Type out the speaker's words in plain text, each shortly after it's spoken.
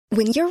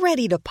When you're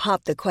ready to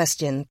pop the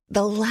question,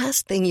 the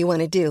last thing you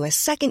want to do is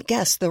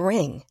second-guess the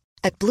ring.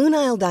 At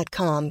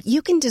BlueNile.com,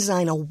 you can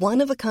design a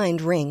one-of-a-kind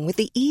ring with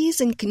the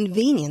ease and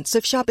convenience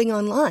of shopping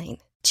online.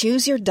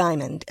 Choose your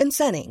diamond and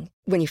setting.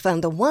 When you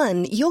find the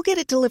one, you'll get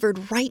it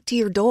delivered right to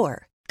your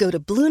door. Go to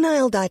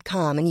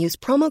BlueNile.com and use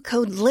promo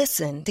code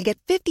LISTEN to get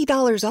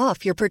 $50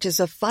 off your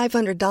purchase of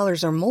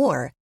 $500 or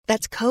more.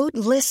 That's code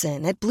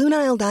LISTEN at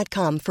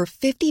BlueNile.com for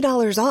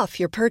 $50 off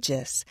your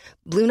purchase.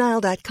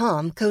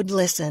 BlueNile.com, code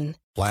LISTEN.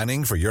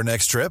 Planning for your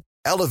next trip?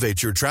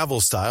 Elevate your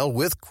travel style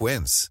with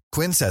Quince.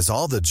 Quince has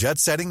all the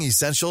jet-setting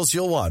essentials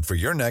you'll want for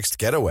your next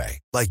getaway,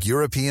 like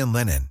European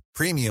linen,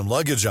 premium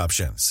luggage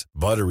options,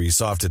 buttery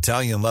soft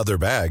Italian leather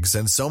bags,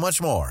 and so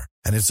much more.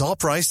 And it's all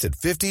priced at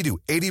 50 to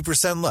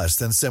 80% less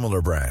than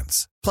similar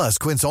brands. Plus,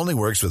 Quince only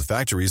works with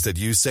factories that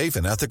use safe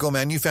and ethical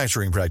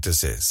manufacturing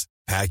practices.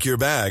 Pack your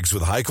bags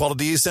with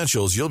high-quality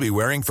essentials you'll be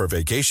wearing for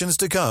vacations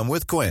to come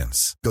with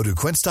Quince. Go to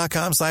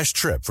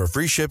quince.com/trip for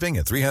free shipping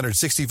and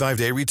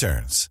 365-day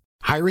returns.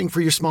 Hiring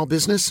for your small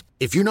business?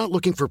 If you're not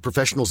looking for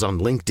professionals on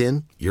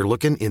LinkedIn, you're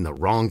looking in the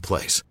wrong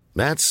place.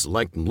 That's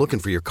like looking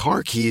for your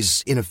car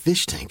keys in a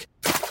fish tank.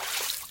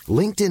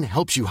 LinkedIn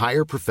helps you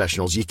hire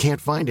professionals you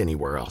can't find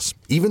anywhere else,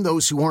 even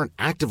those who aren't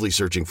actively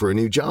searching for a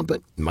new job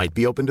but might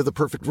be open to the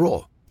perfect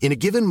role. In a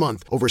given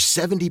month, over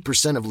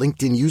 70% of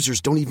LinkedIn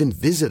users don't even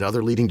visit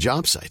other leading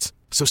job sites.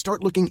 So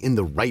start looking in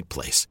the right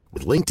place.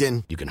 With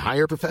LinkedIn, you can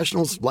hire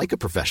professionals like a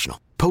professional.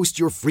 Post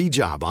your free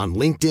job on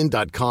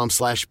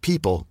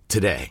linkedin.com/people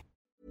today.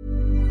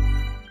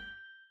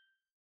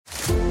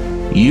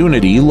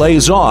 Unity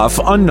lays off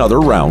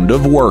another round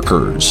of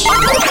workers.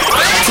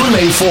 For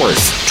May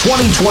 4th,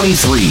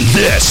 2023,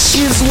 this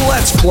is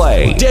Let's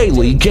Play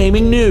Daily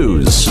Gaming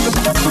News.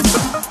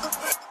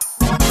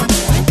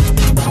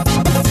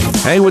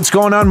 Hey, what's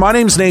going on? My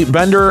name's Nate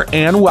Bender,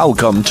 and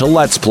welcome to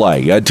Let's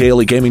Play, a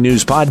daily gaming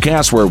news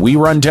podcast where we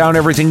run down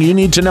everything you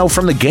need to know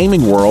from the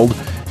gaming world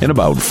in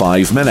about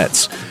 5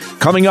 minutes.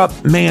 Coming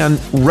up, man,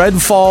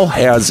 Redfall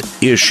has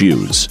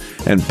issues,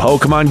 and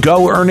Pokemon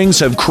Go earnings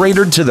have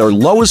cratered to their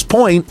lowest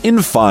point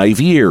in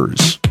 5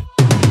 years.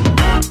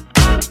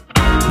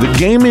 The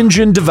game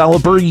engine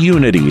developer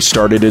Unity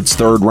started its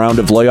third round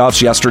of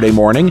layoffs yesterday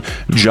morning.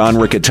 John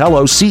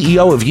Riccitiello,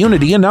 CEO of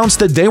Unity, announced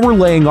that they were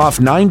laying off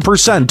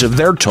 9% of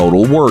their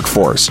total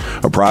workforce,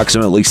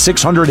 approximately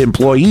 600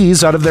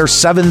 employees out of their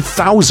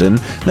 7,000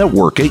 that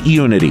work at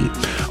Unity.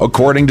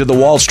 According to the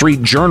Wall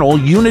Street Journal,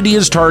 Unity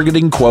is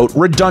targeting, quote,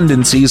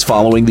 redundancies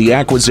following the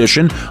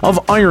acquisition of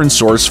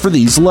ironSource for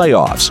these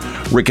layoffs.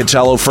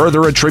 Riccitiello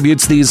further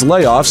attributes these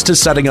layoffs to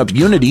setting up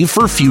Unity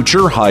for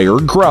future higher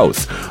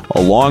growth.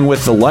 Along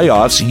with the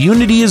layoffs,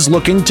 Unity is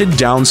looking to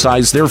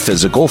downsize their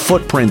physical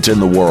footprint in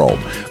the world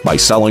by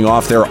selling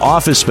off their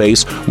office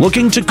space,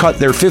 looking to cut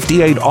their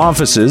 58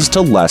 offices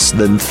to less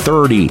than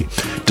 30,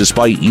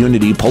 despite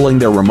Unity pulling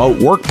their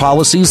remote work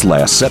policies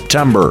last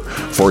September,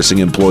 forcing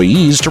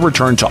employees to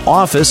return to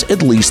office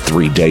at least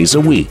 3 days a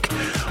week.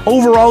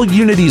 Overall,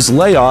 Unity's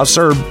layoffs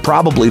are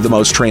probably the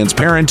most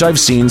transparent I've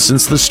seen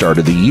since the start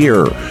of the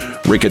year.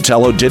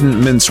 Riccitiello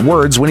didn't mince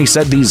words when he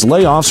said these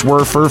layoffs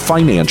were for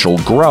financial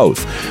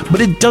growth, but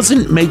it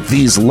doesn't make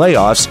these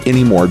layoffs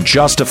any more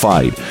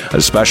justified,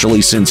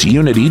 especially since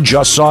Unity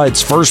just saw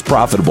its first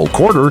profitable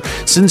quarter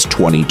since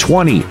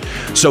 2020.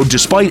 So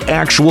despite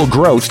actual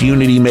growth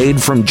Unity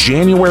made from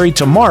January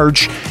to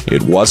March,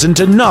 it wasn't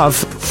enough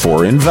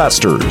for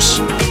investors.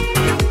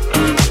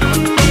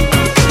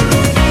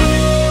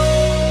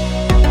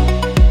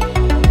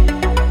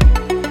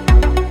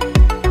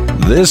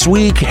 This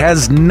week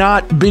has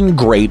not been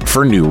great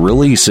for new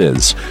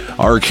releases.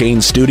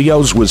 Arcane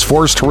Studios was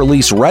forced to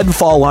release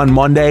Redfall on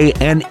Monday,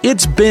 and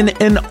it's been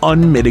an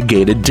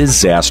unmitigated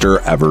disaster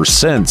ever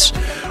since.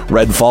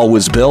 Redfall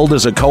was billed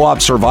as a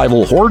co-op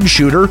survival horde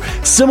shooter,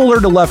 similar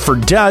to Left 4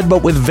 Dead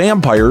but with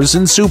vampires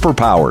and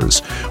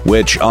superpowers,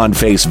 which on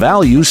face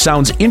value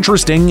sounds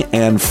interesting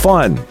and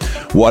fun.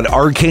 What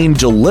Arcane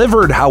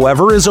delivered,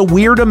 however, is a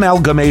weird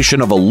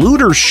amalgamation of a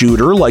looter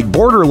shooter like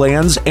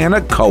Borderlands and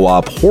a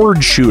co-op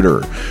horde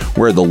shooter,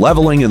 where the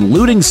leveling and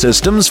looting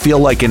systems feel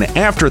like an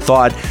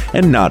afterthought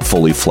and not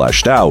fully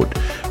fleshed out.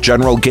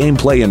 General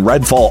gameplay in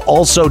Redfall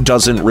also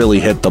doesn't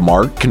really hit the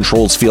mark.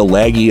 Controls feel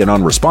laggy and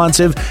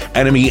unresponsive.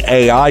 Enemy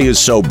AI is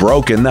so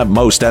broken that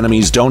most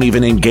enemies don't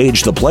even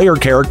engage the player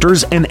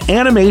characters, and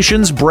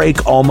animations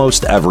break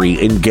almost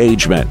every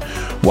engagement.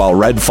 While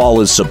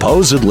Redfall is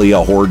supposedly a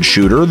horde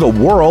shooter, the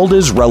world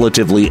is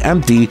relatively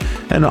empty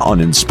and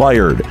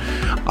uninspired.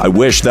 I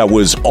wish that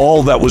was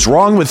all that was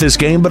wrong with this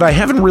game, but I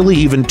haven't really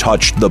even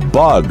touched the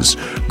bugs.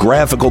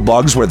 Graphical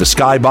bugs where the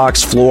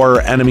skybox, floor,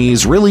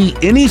 enemies, really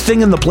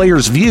anything in the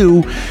player's view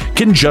view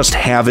can just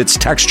have its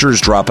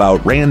textures drop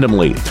out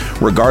randomly,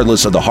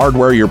 regardless of the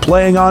hardware you're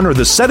playing on or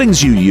the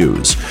settings you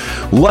use.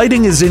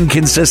 Lighting is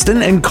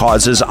inconsistent and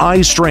causes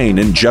eye strain,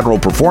 and general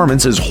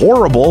performance is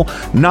horrible,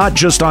 not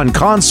just on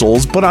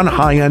consoles, but on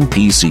high-end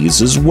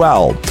PCs as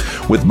well,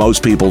 with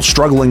most people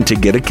struggling to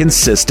get a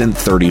consistent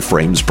 30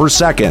 frames per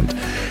second.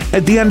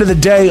 At the end of the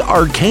day,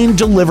 Arcane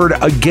delivered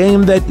a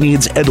game that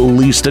needs at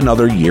least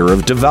another year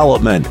of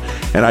development,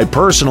 and I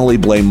personally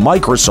blame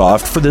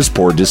Microsoft for this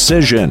poor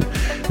decision.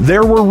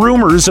 There were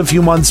rumors a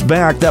few months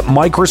back that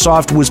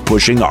Microsoft was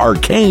pushing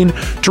Arcane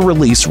to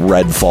release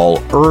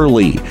Redfall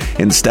early,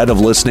 instead of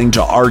listening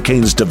to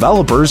Arcane's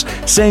developers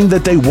saying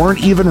that they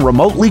weren't even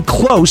remotely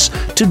close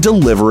to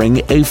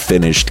delivering a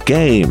finished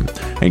game.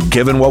 And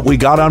given what we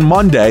got on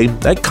Monday,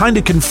 that kind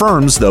of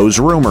confirms those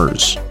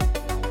rumors.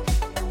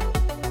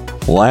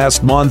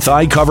 Last month,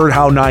 I covered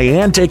how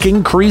Niantic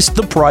increased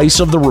the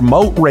price of the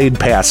remote raid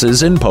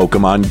passes in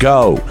Pokemon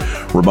Go.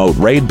 Remote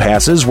raid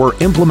passes were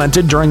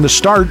implemented during the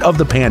start of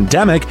the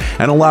pandemic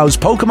and allows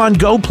Pokemon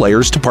Go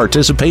players to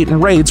participate in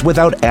raids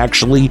without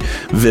actually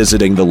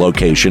visiting the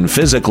location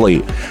physically.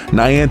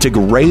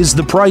 Niantic raised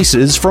the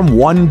prices from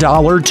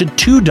 $1 to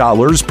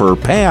 $2 per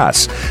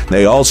pass.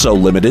 They also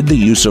limited the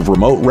use of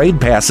remote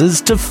raid passes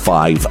to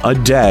 5 a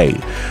day.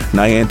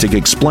 Niantic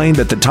explained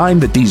at the time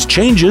that these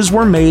changes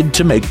were made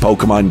to make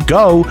Pokemon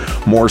Go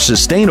more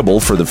sustainable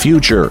for the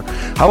future.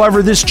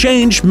 However, this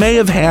change may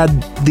have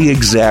had the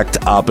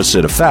exact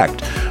opposite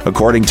effect.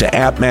 According to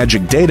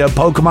AppMagic data,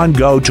 Pokemon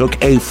Go took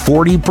a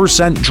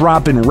 40%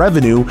 drop in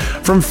revenue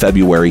from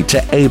February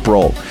to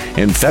April.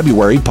 In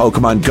February,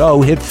 Pokemon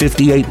Go hit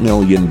 $58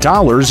 million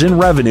in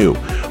revenue.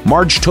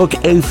 March took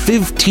a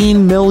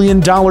 $15 million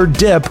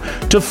dip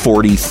to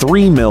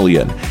 $43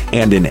 million,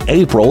 and in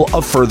April,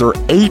 a further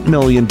 $8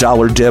 million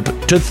dip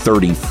to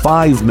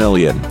 $35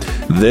 million.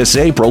 This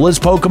April is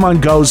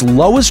Pokemon Go's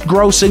lowest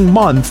grossing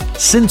month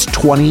since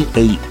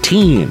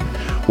 2018.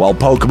 While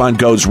Pokemon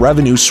Go's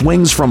revenue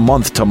swings from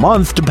month to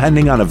month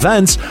depending on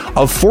events,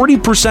 a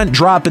 40%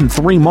 drop in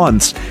 3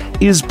 months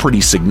is pretty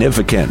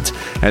significant.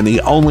 And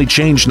the only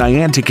change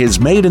Niantic has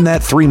made in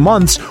that 3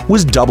 months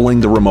was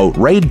doubling the remote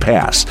raid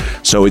pass.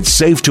 So it's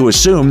safe to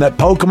assume that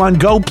Pokemon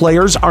Go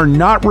players are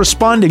not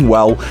responding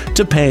well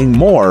to paying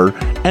more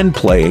and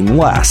playing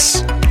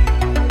less.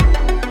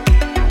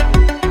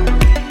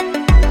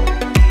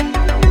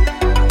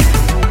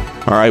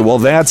 All right, well,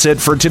 that's it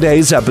for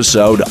today's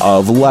episode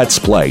of Let's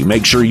Play.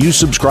 Make sure you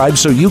subscribe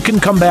so you can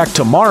come back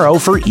tomorrow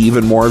for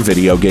even more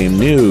video game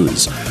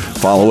news.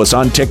 Follow us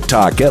on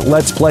TikTok at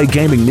Let's Play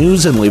Gaming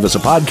News and leave us a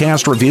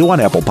podcast review on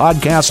Apple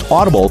Podcasts,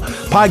 Audible,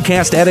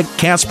 Podcast Addict,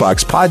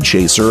 CastBox,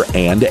 Podchaser,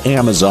 and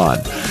Amazon.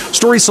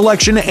 Story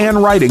selection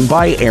and writing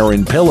by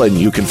Aaron Pillen.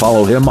 You can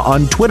follow him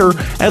on Twitter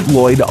at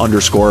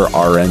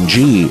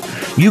Lloyd_RNG.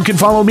 You can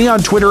follow me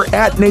on Twitter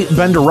at Nate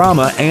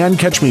Benderama and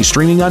catch me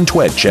streaming on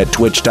Twitch at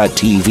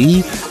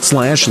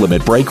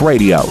twitch.tv/Limit Break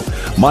Radio.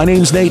 My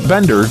name's Nate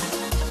Bender.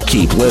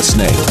 Keep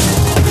listening.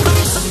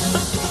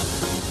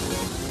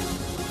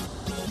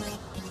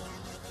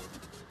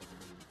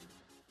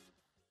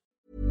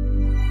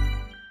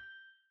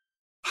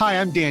 Hi,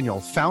 I'm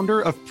Daniel,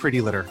 founder of Pretty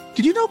Litter.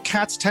 Did you know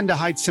cats tend to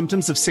hide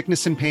symptoms of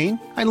sickness and pain?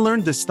 I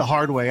learned this the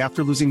hard way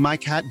after losing my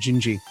cat,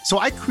 Gingy. So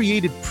I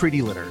created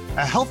Pretty Litter,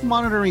 a health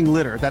monitoring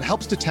litter that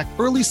helps detect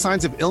early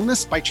signs of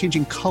illness by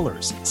changing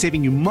colors,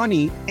 saving you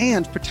money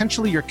and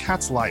potentially your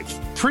cat's life.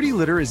 Pretty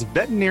Litter is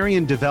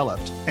veterinarian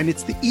developed, and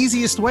it's the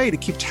easiest way to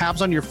keep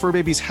tabs on your fur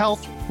baby's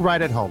health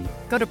right at home.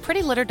 Go to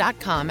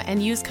prettylitter.com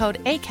and use code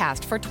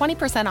ACAST for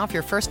 20% off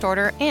your first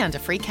order and a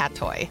free cat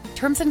toy.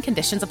 Terms and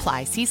conditions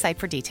apply. See site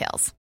for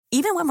details.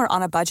 Even when we're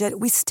on a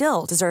budget, we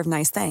still deserve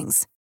nice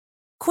things.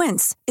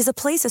 Quince is a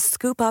place to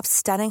scoop up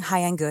stunning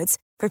high-end goods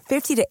for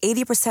 50 to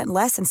 80%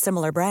 less than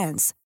similar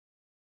brands.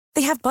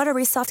 They have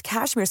buttery soft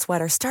cashmere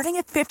sweaters starting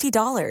at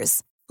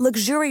 $50,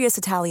 luxurious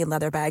Italian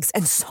leather bags,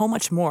 and so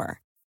much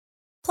more.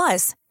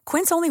 Plus,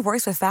 Quince only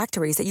works with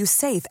factories that use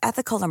safe,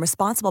 ethical, and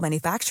responsible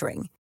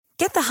manufacturing.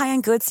 Get the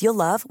high-end goods you'll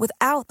love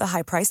without the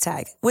high price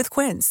tag with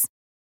Quince.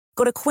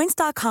 Go to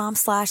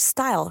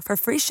quince.com/style for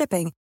free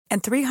shipping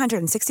and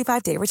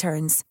 365-day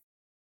returns.